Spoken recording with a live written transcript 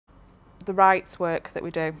the rights work that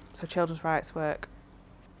we do, so children's rights work.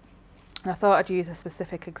 And I thought I'd use a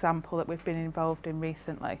specific example that we've been involved in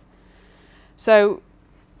recently. So,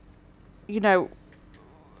 you know,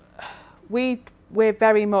 we're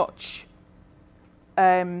very much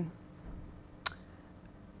a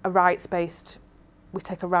rights-based, we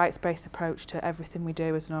take a rights-based approach to everything we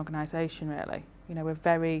do as an organisation, really. You know, we're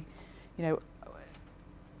very, you know,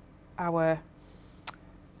 our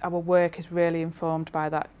work is really informed by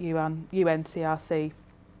that UNCRC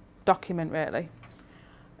document, really.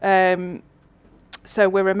 So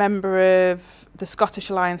we're a member of the Scottish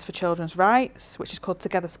Alliance for Children's Rights, which is called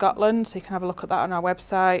Together Scotland, so you can have a look at that on our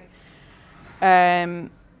website. And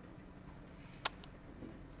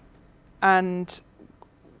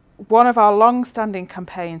one of our long-standing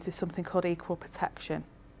campaigns is something called Equal Protection.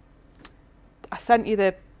 I sent you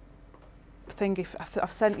the thing,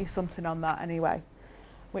 I've sent you something on that anyway,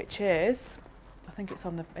 which is, I think it's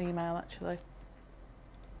on the email actually,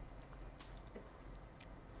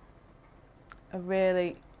 a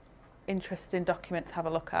really interesting document to have a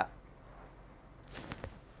look at.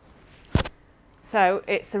 So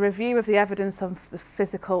it's a review of the evidence of the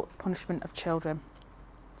physical punishment of children.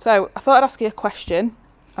 So I thought I'd ask you a question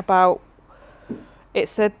about, it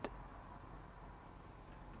said,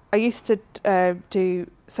 I used to do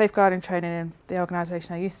safeguarding training in the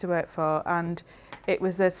organisation I used to work for, and it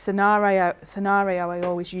was a scenario I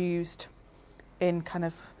always used in kind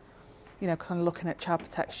of looking at child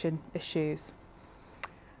protection issues,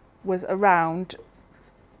 was around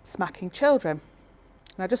smacking children.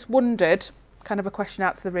 And I just wondered, kind of a question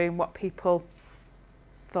out to the room, what people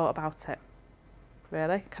thought about it,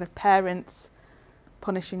 really. Kind of parents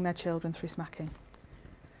punishing their children through smacking.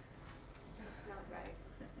 It's not right.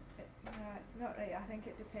 It's not right. I think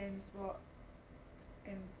it depends what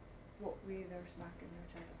way they're smacking their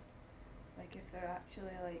child. Like if they're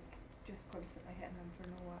actually like just constantly hitting them for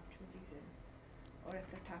no actual reason, or if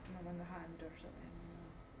they're tapping them on the hand or something.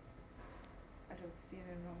 I don't see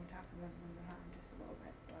anything wrong with tapping them on the hand just a little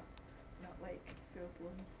bit, but not like full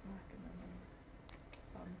blown smacking them.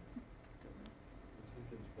 Don't know. I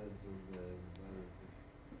think it depends on whether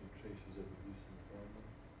the traces of abuse in the family,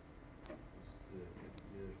 as to if they're going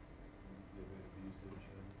to abuse their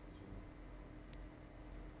child as well.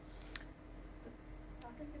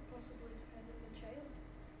 I think it possibly depends on the child,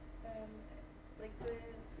 like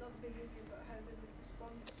not the behaviour but how they would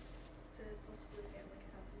respond to possibly getting like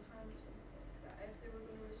a hand in the hand or something like that. If they were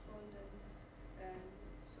going to respond in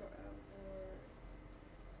sort of more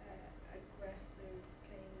aggressive,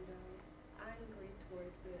 kind of angry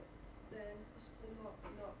towards it, then possibly not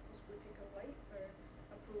possibly take a lighter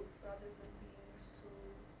approach rather than being so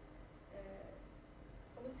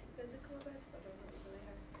I wouldn't say physical about it, but I don't know really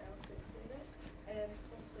how else to explain it.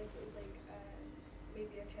 Possibly if it was like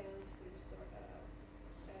maybe a child who's sort of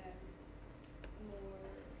more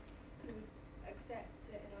who would accept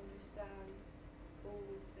it and understand, oh,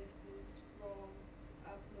 this is wrong,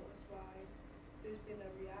 I've noticed why there's been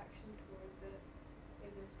a reaction towards it,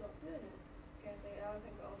 maybe they'll stop doing it. Kind of thing. I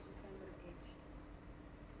think it also depends on age.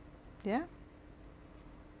 Yeah?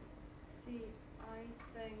 See, I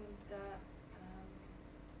think that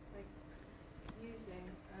like using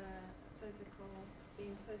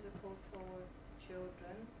being physical towards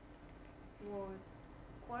children was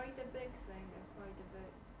quite a big thing and quite a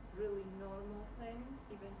really normal thing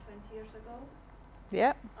even 20 years ago.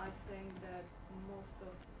 Yeah. I think that most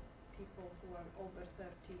of people who are over 30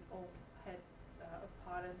 all had a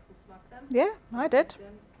parent who smacked them. Yeah, I did.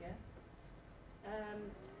 Yeah.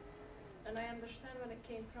 And I understand where it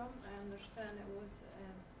came from. I understand it was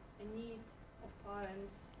a need of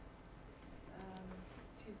parents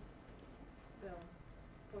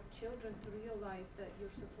for children to realize that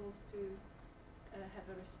you're supposed to have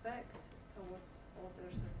a respect towards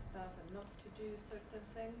others and stuff and not to do certain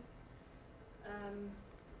things.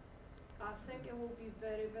 I think it will be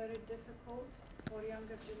very, very difficult for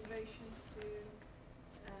younger generations to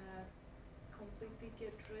completely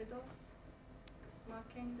get rid of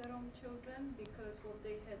smacking their own children because what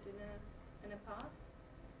they had in the past.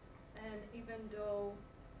 And even though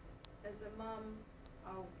as a mom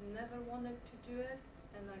I never wanted to do it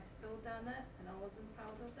and I still done it and I wasn't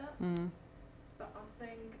proud of that, but I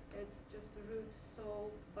think it's just rooted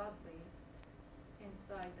so badly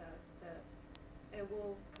inside us that it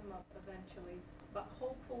will come up eventually, but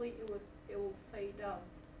hopefully it will fade out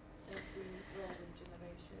as we grow in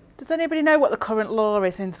generations. Does anybody know what the current law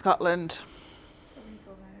is in Scotland? It's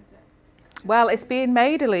illegal now, is it? Well, it's being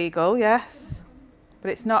made illegal, yes,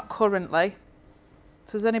 but it's not currently.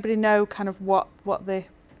 So does anybody know kind of what the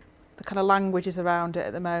kind of language is around it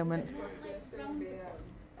at the moment? It was the same way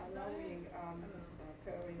a allowing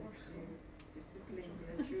parents to discipline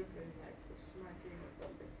their children, like for smacking or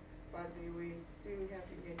something, but they were still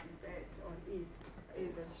having a debate on it,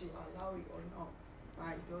 either to allow it or not.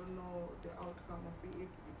 I don't know the outcome of it, if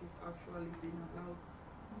it is actually being allowed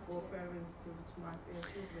for parents to smack their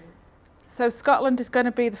children. So Scotland is going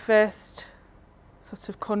to be the first sort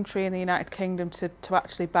of country in the United Kingdom to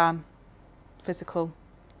actually ban physical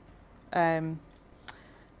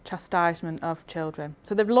chastisement of children.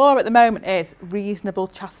 So the law at the moment is reasonable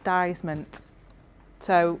chastisement.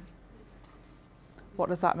 So what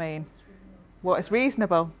does that mean? What is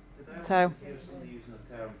reasonable? So hear somebody using a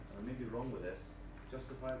term, and I may be wrong with this,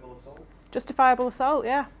 justifiable assault? justifiable assault,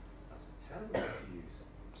 yeah. That's a terrible word to use.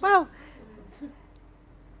 Well,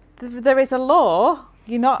 there is a law.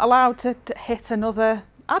 You're not allowed to hit another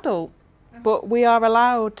adult, but we are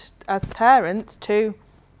allowed as parents to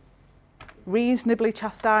reasonably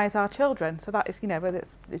chastise our children. So that is, you know, whether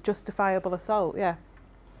it's justifiable assault, yeah.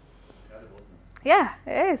 Terrible, isn't it? Yeah,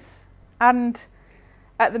 it is. And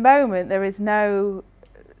at the moment there is no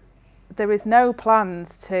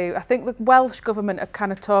plans to, I think the Welsh government are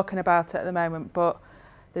kind of talking about it at the moment, but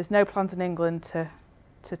there's no plans in England to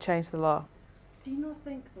change the law. Do you not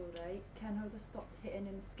think though, right, Ken Hodder stopped hitting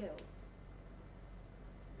in skills?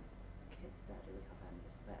 Kids don't really have any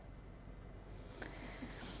respect.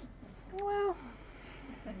 Well,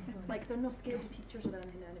 Like they're not scared of teachers or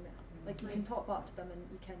anything anymore. Like you can talk back to them and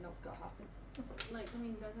you can know what's gonna happen. Like, I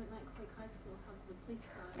mean, doesn't like high school have the police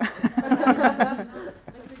car?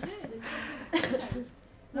 Like they did.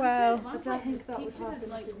 Well, But I think that would teacher had happen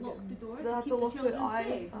like if you locked the didn't. door They to have keep to the lock it children eye.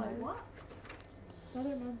 safe. Like what?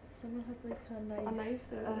 Another month, someone had like a knife. A knife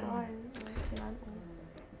in in their their eye. eye.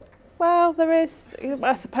 well, there is.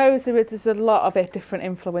 I suppose there's a lot of different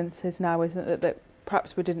influences now, isn't it? That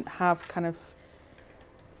perhaps we didn't have kind of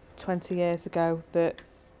 20 years ago. That,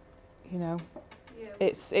 you know, Yeah.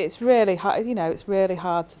 it's really hard. You know, it's really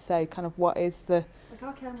hard to say kind of what is the. Like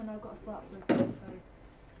I can when I got slapped with I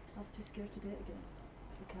was too scared to do it again.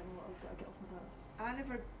 Because I kind of I was gonna get off my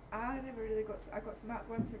dad. I never really got smacked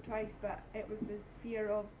once or twice, but it was the fear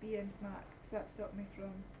of being smacked that stopped me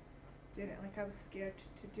from doing it. Like I was scared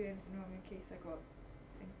to do anything wrong in case I got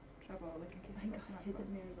in trouble, like in case I think I got I smacked. hated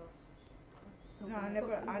Mary though. Still No,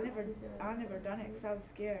 do it. I never done it because I was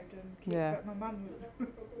scared, and Yeah. but my mum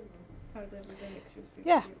hardly ever done it. She was freaked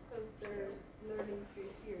Yeah. out. Because they're learning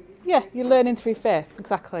through fear. Yeah, you're learning through fear.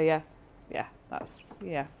 Exactly. Yeah, yeah. That's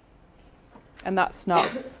yeah. And that's not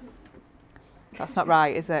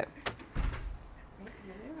right, is it?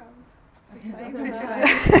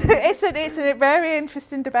 It's a very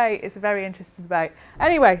interesting debate. It's a very interesting debate.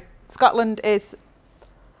 Anyway, Scotland is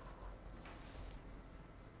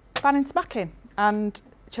banning smacking, and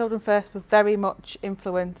Children First were very much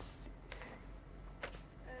influenced.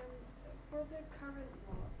 For the current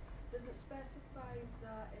law, does it specify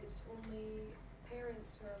that it's only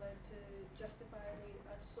parents who are allowed to justify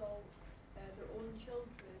assault their own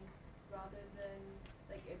children, rather than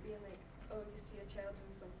like it being like, oh, you see a child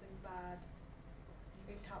doing something bad,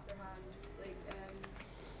 you tap their hand. Like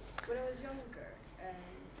when I was younger,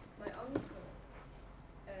 my uncle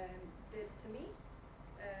did to me.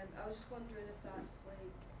 I was just wondering if that's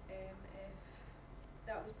like if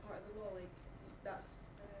that was part of the law, like that's.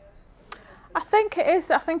 I think it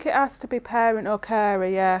is. I think it has to be parent or carer.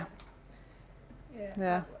 Yeah.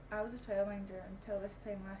 Yeah. I was a childminder until this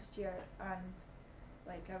time last year, and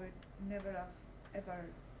like I would never have ever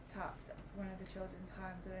tapped one of the children's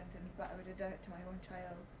hands or anything, but I would have done it to my own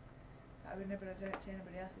child. I would never have done it to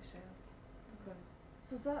anybody else's child, because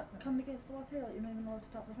So is that coming against the law too? Like you're not even allowed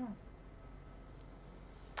to tap their hand?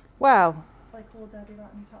 Well, Like hold Debbie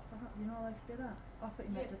that and you tap their hand? You're not allowed to do that? I thought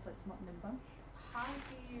you meant Yeah. just like smacking in the bum. How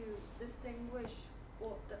do you distinguish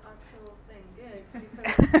what the actual thing is?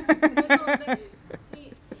 Because you know, like,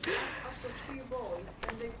 see, I've got two boys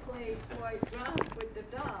and they play quite rough with the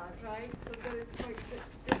dad, right? So there is quite.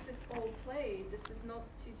 This is all play. This is not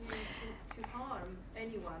to do to harm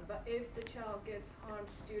anyone. But if the child gets harmed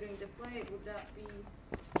during the play, would that be?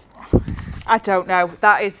 I don't know.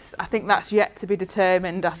 That is. I think that's yet to be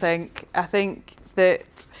determined. I think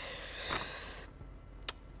that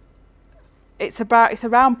it's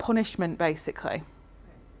around punishment basically.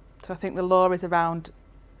 So I think the law is around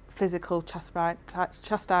physical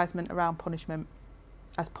chastisement around punishment,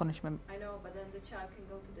 as punishment. I know, but then the child can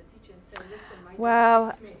go to the teacher and say, "Listen, my Well,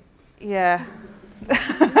 dad hit me." Yeah.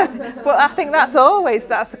 But I think that's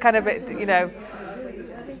kind of it, you know. I think this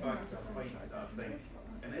goes back to a point that I think,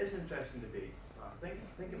 and it is an interesting debate. I think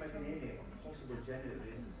it might be Amy, or possibly Jenny that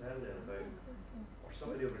raised this earlier about, or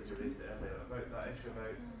somebody over here raised it earlier about that issue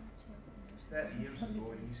about 30 years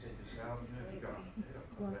ago, and you said yourself, you know, if you got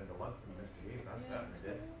around the lug and misbehave, that's certainly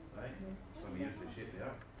did, right? Some years they shape they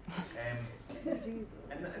are. And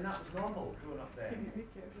that was normal growing up then.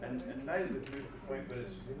 And now we've moved to the point where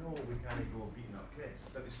it's, we know we can't go beating up kids,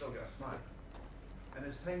 but they still get a smack. And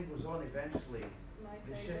as time goes on, eventually,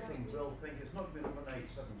 the shifting will think it's not going to be an overnight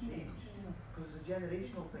sudden change, because it's a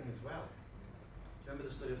generational thing as well. Do you remember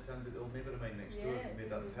the story of telling the old neighbour of mine next door who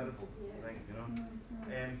made that terrible thing, you know?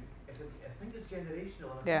 I think it's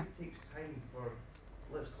generational, and I think it takes time for,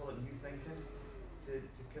 let's call it new thinking, to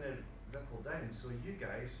kind of ripple down. So you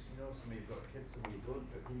guys, you know, some of you've got kids, some of you don't,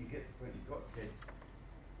 but when you get to the point you've got kids,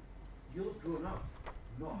 you'll have grown up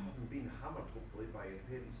not having been hammered, hopefully, by your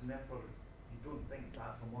parents, and therefore you don't think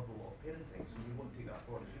that's a model of parenting, so you won't take that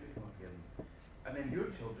forward as you become a parent. And then your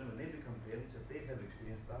children, when they become parents, if they've never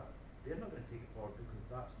experienced that, they're not going to take it forward because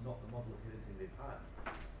that's not the model of parenting they've had.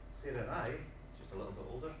 Sarah and I, just a little bit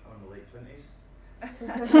older, I'm in the late 20s.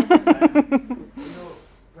 You know,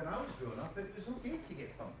 when I was growing up, it was okay to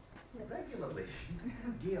get thumped regularly.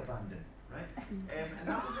 Gay abandon, right? And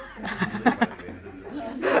that was okay. By the way,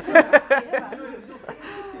 you know, it was okay.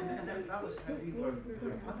 And that was how we were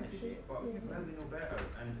punished. But now we know better,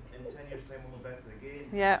 and in 10 years' time we'll know better again.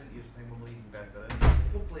 Yeah. In 20 years' time we'll know even better. And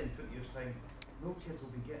hopefully in 20 years' time, no kids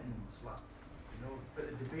will be getting slapped. You know, but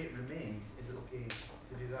the debate remains: is it okay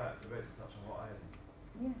to do that without to touch a hot iron?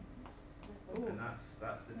 Yeah. And that's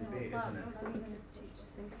the debate, isn't it? Are we going to teach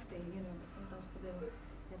safety? You know, sometimes for them,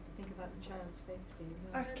 you have to think about the child's safety as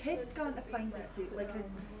well. Are kids going to find this out? Like, if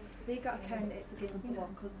they got a count, it's against the law,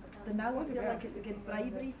 because now I feel like it's against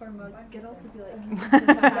bribery for my girl to be like.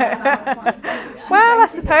 Well, I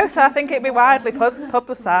suppose so. I think it'd be widely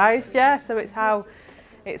publicised, yeah. So it's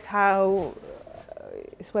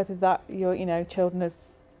whether that your children have,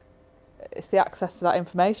 it's the access to that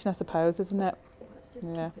information, I suppose, isn't it? Let's just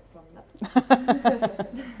Yeah. keep it from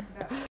that.